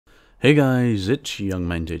Hey guys, it's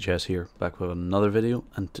Youngmind HS here, back with another video,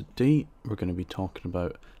 and today we're going to be talking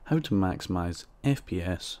about how to maximize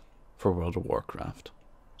FPS for World of Warcraft.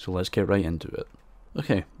 So let's get right into it.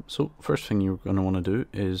 Okay, so first thing you're going to want to do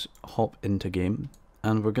is hop into game,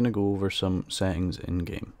 and we're going to go over some settings in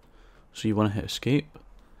game. So you want to hit escape,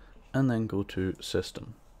 and then go to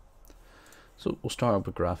system. So we'll start up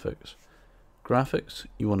with graphics. Graphics,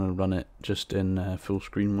 you want to run it just in full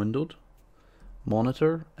screen windowed.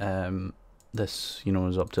 Monitor, this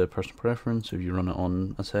is up to personal preference. If you run it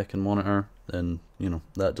on a second monitor, then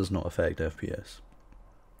that does not affect FPS.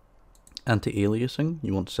 Anti-Aliasing,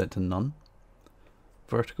 you want to set to none.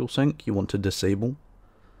 Vertical sync, you want to disable.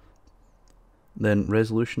 Then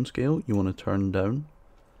resolution scale, you want to turn down.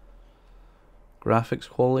 Graphics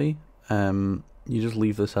quality, you just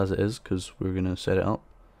leave this as it is because we're going to set it up.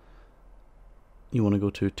 You want to go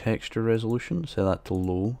to texture resolution, set that to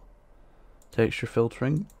low. Texture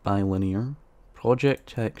filtering, bilinear. Project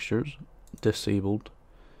textures, disabled.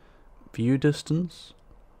 View distance,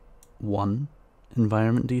 1.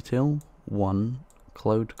 Environment detail, 1.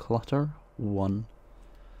 Cloud clutter, 1.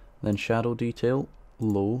 Then shadow detail,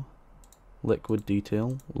 low. Liquid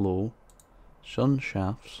detail, low. Sun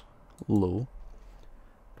shafts, low.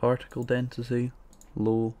 Particle density,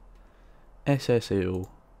 low. SSAO,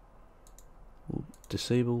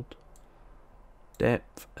 disabled.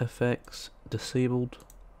 Depth effects, disabled.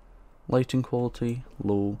 Lighting quality,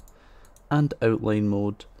 low. And outline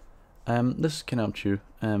mode, this is kind of up to you.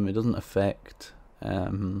 It doesn't affect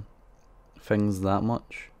things that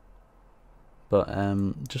much, but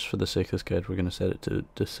just for the sake of this guide we're going to set it to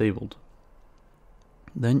disabled.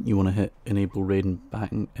 Then you want to hit enable raid and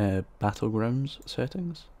battlegrounds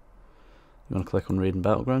settings. You want to click on raid and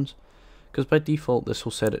battlegrounds, because by default this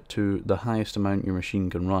will set it to the highest amount your machine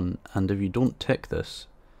can run, and if you don't tick this,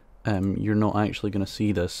 you're not actually going to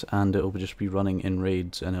see this, and it will just be running in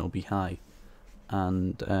raids and it will be high,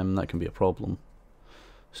 and that can be a problem.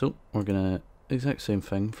 So we're going to exact same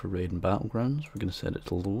thing for raid and battlegrounds. We're going to set it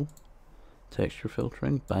to low. Texture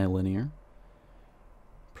filtering, bilinear.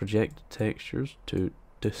 Projected textures to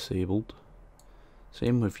disabled.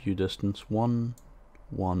 Same with view distance, 1,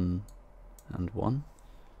 1 and 1.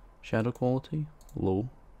 Shadow quality, low.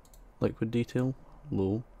 Liquid detail,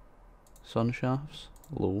 low. Sun shafts,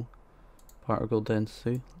 low. Particle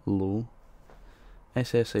density, low.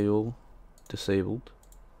 SSAO, disabled.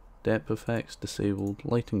 Depth effects, disabled.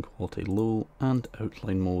 Lighting quality, low. And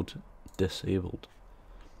outline mode, disabled.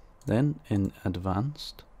 Then in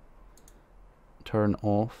advanced, turn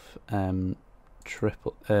off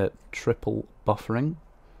triple buffering.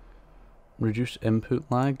 Reduce input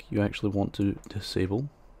lag, you actually want to disable.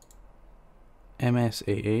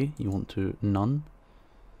 MSAA, you want to none.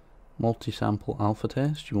 Multi-sample alpha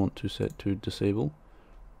test, you want to set to disable.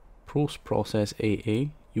 Post-process AA,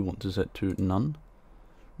 you want to set to none.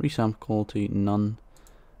 Resample quality, none.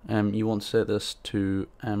 You want to set this to,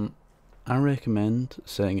 I recommend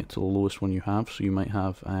setting it to the lowest one you have, so you might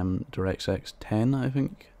have DirectX 10, I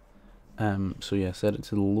think. So yeah, set it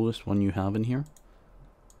to the lowest one you have in here.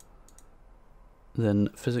 Then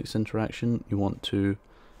physics interaction, you want to,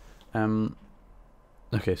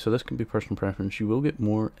 okay, so this can be personal preference. You will get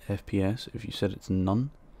more FPS if you set it to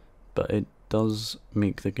none, but it does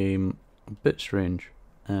make the game a bit strange.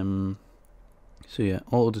 So yeah,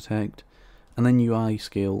 auto detect, and then UI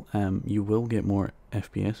scale. You will get more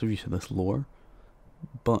FPS if you set this lower,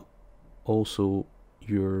 but also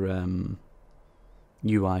your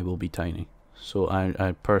UI will be tiny. So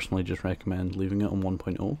I personally just recommend leaving it on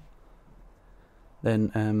 1.0.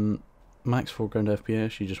 Then max foreground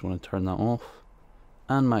FPS, you just want to turn that off.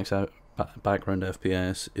 And max out background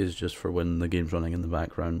FPS is just for when the game's running in the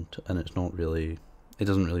background, and it doesn't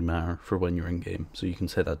really matter for when you're in game, so you can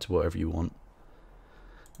set that to whatever you want.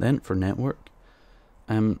 Then for network,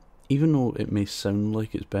 even though it may sound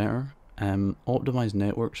like it's better, optimized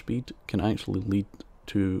network speed can actually lead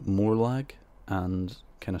to more lag and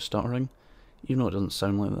kind of stuttering. Even though it doesn't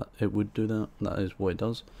sound like that it would do that, that is what it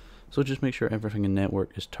does. So just make sure everything in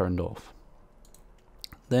network is turned off.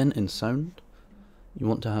 Then in sound, you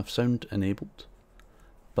want to have sound enabled,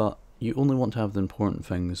 but you only want to have the important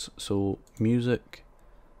things. So music,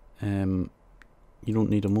 you don't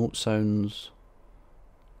need emote sounds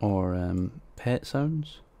or pet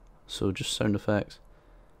sounds, so just sound effects,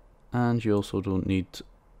 and you also don't need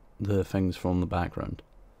the things from the background.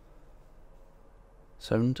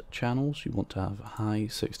 Sound channels, you want to have high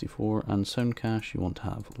 64, and sound cache you want to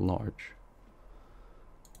have large.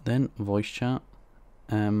 Then voice chat,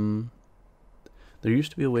 there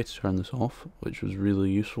used to be a way to turn this off, which was really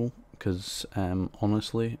useful, because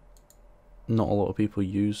honestly, not a lot of people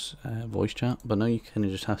use voice chat, but now you kind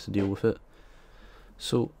of just have to deal with it.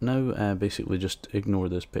 So now basically just ignore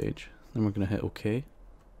this page. Then we're going to hit OK,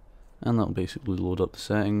 and that'll basically load up the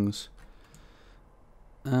settings.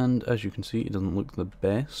 And as you can see, it doesn't look the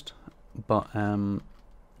best, but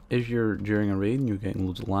if you're during a raid and you're getting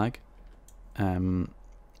loads of lag,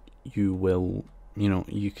 you will,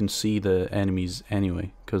 you can see the enemies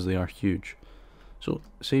anyway because they are huge. So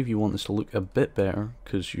say if you want this to look a bit better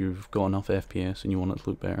because you've got enough FPS and you want it to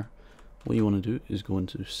look better, what you want to do is go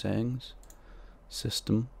into Settings,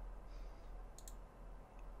 System,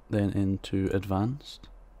 then into Advanced.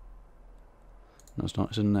 No, it's not,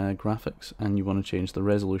 it's in Graphics, and you want to change the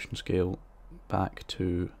resolution scale back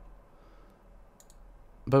to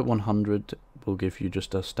about 100. Will give you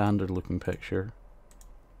just a standard looking picture.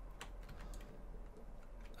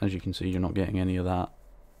 As you can see, you're not getting any of that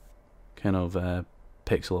kind of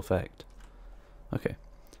pixel effect. Okay,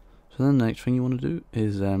 so then the next thing you want to do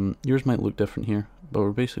is, yours might look different here, but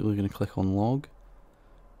we're basically going to click on Log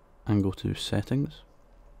and go to Settings.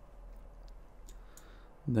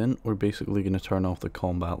 Then we're basically going to turn off the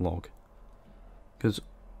combat log, because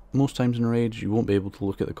most times in raids you won't be able to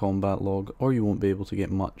look at the combat log, or you won't be able to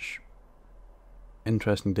get much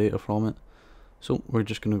interesting data from it. So we're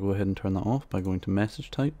just going to go ahead and turn that off by going to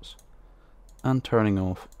message types and turning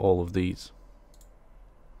off all of these.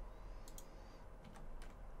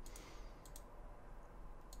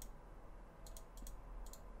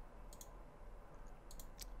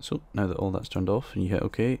 So now that all that's turned off and you hit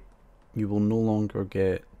OK, you will no longer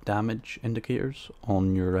get damage indicators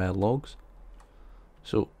on your logs.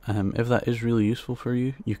 So if that is really useful for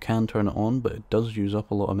you, you can turn it on, but it does use up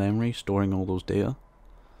a lot of memory storing all those data.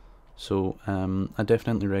 So I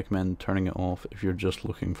definitely recommend turning it off if you're just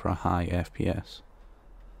looking for a high FPS.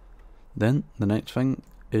 Then the next thing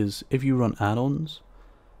is, if you run add-ons,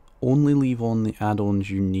 only leave on the add-ons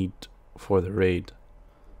you need for the raid.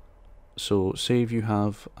 So say if you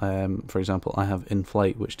have, for example, I have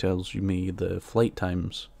in-flight, which tells me the flight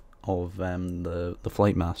times of the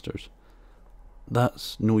flight masters.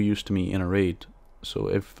 That's no use to me in a raid. So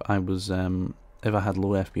if I was, if I had low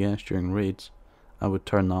FPS during raids, I would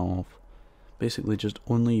turn that off. Basically, just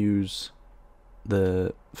only use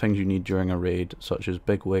the things you need during a raid, such as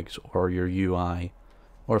bigwigs or your UI,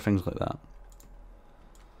 or things like that.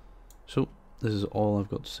 So this is all I've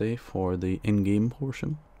got to say for the in-game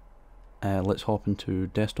portion. Let's hop into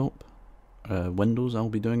desktop. Windows I'll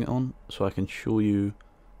be doing it on, so I can show you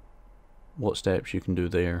what steps you can do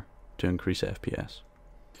there to increase FPS.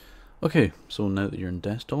 Okay, so now that you're in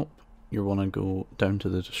desktop, you want to go down to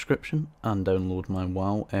the description and download my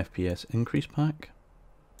WoW Fps Increase Pack.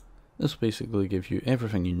 This will basically give you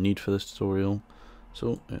everything you need for this tutorial,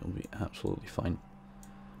 so it'll be absolutely fine.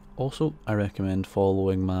 Also, I recommend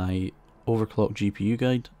following my overclock GPU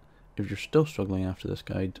guide. If you're still struggling after this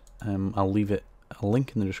guide, I'll leave it a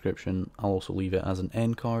link in the description. I'll also leave it as an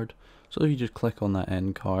end card, so if you just click on that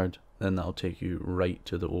end card, then that'll take you right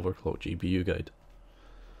to the overclock GPU guide.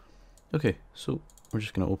 Okay, so we're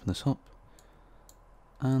just going to open this up,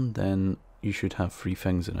 and then you should have 3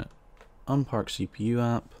 things in it: Unpark CPU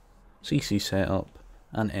app, CC setup,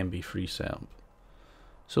 and MB3 setup.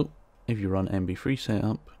 So if you run MB3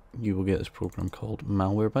 setup, you will get this program called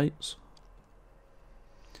Malwarebytes.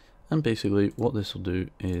 And basically what this will do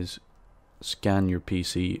is scan your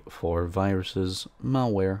PC for viruses,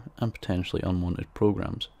 malware, and potentially unwanted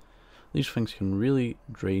programs. These things can really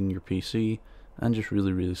drain your PC and just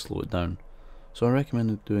really slow it down. So I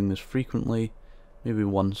recommend doing this frequently, maybe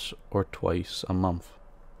once or twice a month.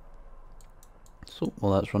 So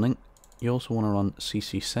while that's running, you also want to run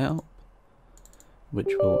CC setup,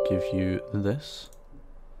 which will give you this.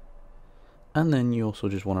 And then you also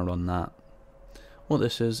just want to run that. What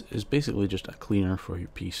this is basically just a cleaner for your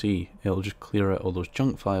PC. It'll just clear out all those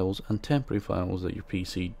junk files and temporary files that your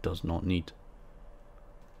PC does not need.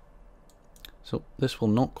 So this will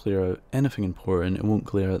not clear out anything important. It won't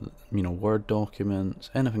clear out, Word documents,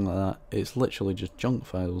 anything like that. It's literally just junk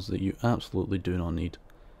files that you absolutely do not need.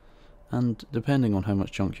 And depending on how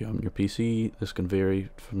much junk you have on your PC, this can vary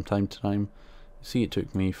from time to time. See, it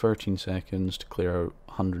took me 13 seconds to clear out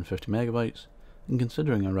 150 megabytes, and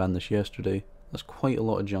considering I ran this yesterday, that's quite a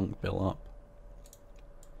lot of junk built up.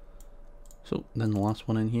 So then the last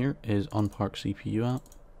one in here is Unpark CPU app.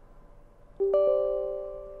 You're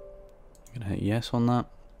going to hit yes on that,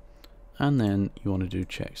 and then you want to do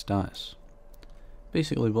check status.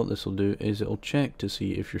 Basically what this will do is it will check to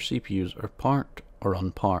see if your CPUs are parked or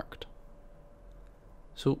unparked.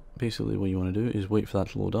 So basically what you want to do is wait for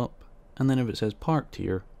that to load up, and then if it says parked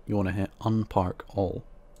here, you want to hit unpark all.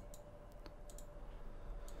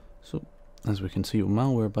 So as we can see with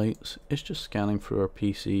Malwarebytes, it's just scanning through our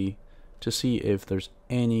PC to see if there's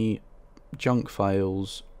any junk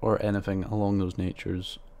files or anything along those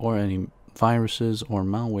natures, or any viruses or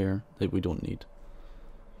malware that we don't need.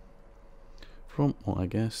 From what I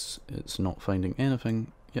guess, it's not finding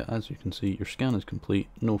anything, yet as you can see your scan is complete,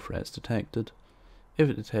 no threats detected. If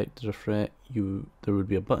it detected a threat, there would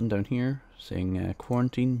be a button down here saying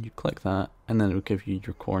quarantine. You click that and then it will give you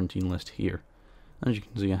your quarantine list here. As you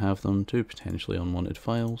can see, I have them to potentially unwanted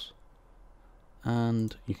files,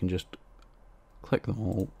 and you can just click them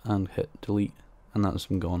all and hit delete, and that's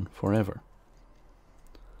them gone forever.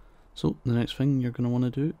 So the next thing you're going to want to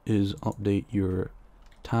do is update your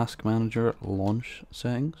Task Manager launch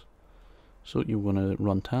settings. So you want to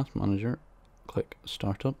run Task Manager, click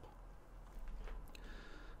Startup,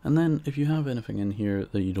 and then if you have anything in here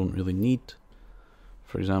that you don't really need,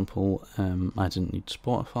 for example, I didn't need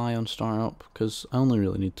Spotify on startup because I only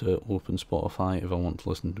really need to open Spotify if I want to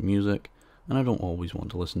listen to music, and I don't always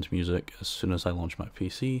want to listen to music as soon as I launch my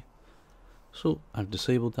PC. So I've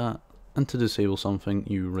disabled that, and to disable something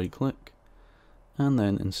you right click, and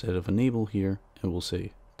then instead of enable here it will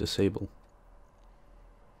say disable.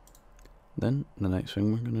 Then the next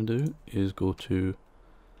thing we're going to do is go to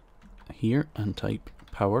here and type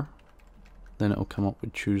power, then it'll come up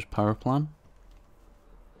with choose power plan.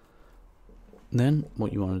 Then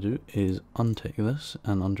what you want to do is untick this,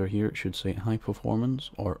 and under here it should say high performance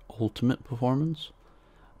or ultimate performance.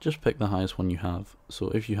 Just pick the highest one you have. So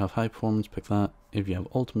if you have high performance, pick that. If you have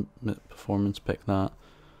ultimate performance, pick that.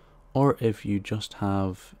 Or if you just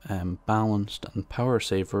have balanced and power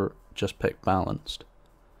saver, just pick balanced.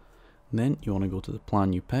 Then you want to go to the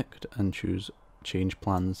plan you picked and choose change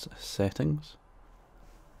plans settings.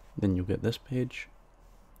 Then you'll get this page.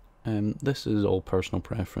 This is all personal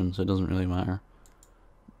preference, it doesn't really matter.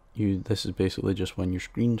 This is basically just when your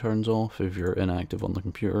screen turns off if you're inactive on the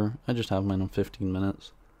computer. I just have mine on 15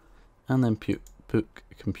 minutes. And then put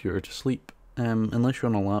computer to sleep. Unless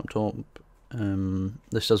you're on a laptop,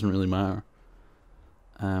 this doesn't really matter.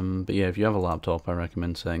 But yeah, if you have a laptop, I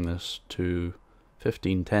recommend setting this to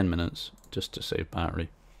 10 minutes just to save battery.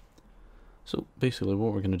 So basically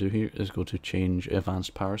what we're going to do here is go to change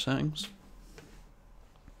advanced power settings.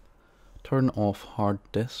 Turn off hard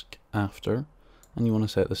disk after, and you want to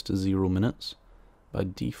set this to 0 minutes. By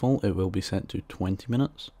default it will be set to 20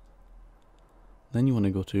 minutes. Then you want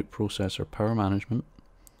to go to processor power management,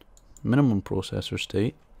 minimum processor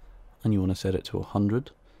state, and you want to set it to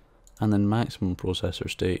 100, and then maximum processor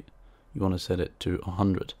state, you want to set it to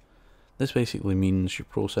 100. This basically means your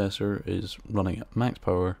processor is running at max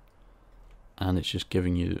power and it's just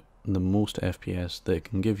giving you the most FPS that it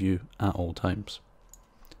can give you at all times.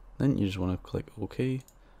 Then you just want to click OK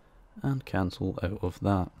and cancel out of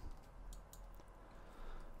that.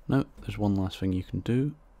 Now there's one last thing you can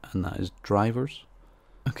do, and that is drivers.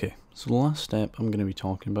 Okay, so the last step I'm going to be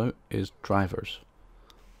talking about is drivers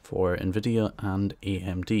for NVIDIA and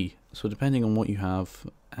AMD. So depending on what you have,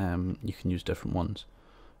 you can use different ones.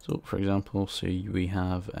 So for example, say we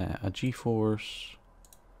have a GeForce,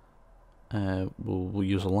 we'll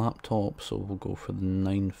use a laptop, so we'll go for the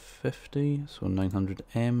 950, so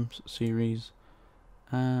 900M series,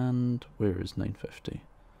 and where is 950?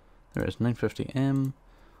 There it is, 950M,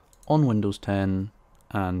 on Windows 10,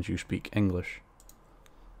 and you speak English.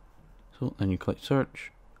 So then you click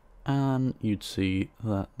search, and you'd see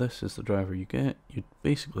that this is the driver you get. You'd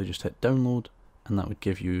basically just hit download, and that would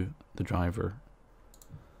give you the driver.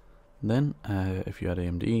 Then if you had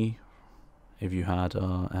AMD, if you had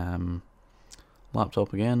a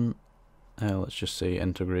laptop again, let's just say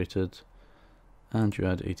integrated, and you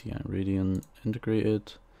had ATI Radeon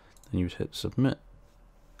integrated, then you would hit submit,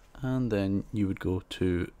 and then you would go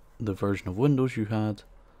to the version of Windows you had,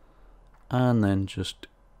 and then just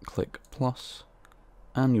click plus,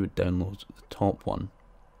 and you would download the top one.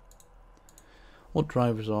 What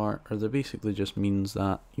drivers are they basically just means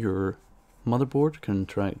that your motherboard can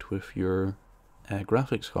interact with your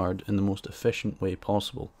graphics card in the most efficient way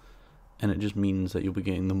possible, and it just means that you'll be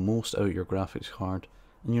getting the most out of your graphics card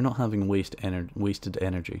and you're not having wasted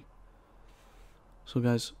energy. So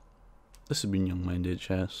guys, this has been Youngmind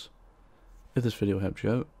HS. If this video helped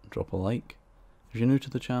you out, drop a like. If you're new to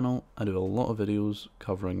the channel, I do a lot of videos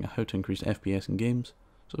covering how to increase FPS in games,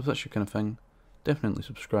 so if that's your kind of thing, definitely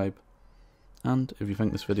subscribe. And if you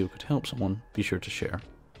think this video could help someone, be sure to share.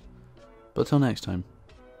 But till next time,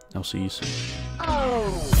 I'll see you soon.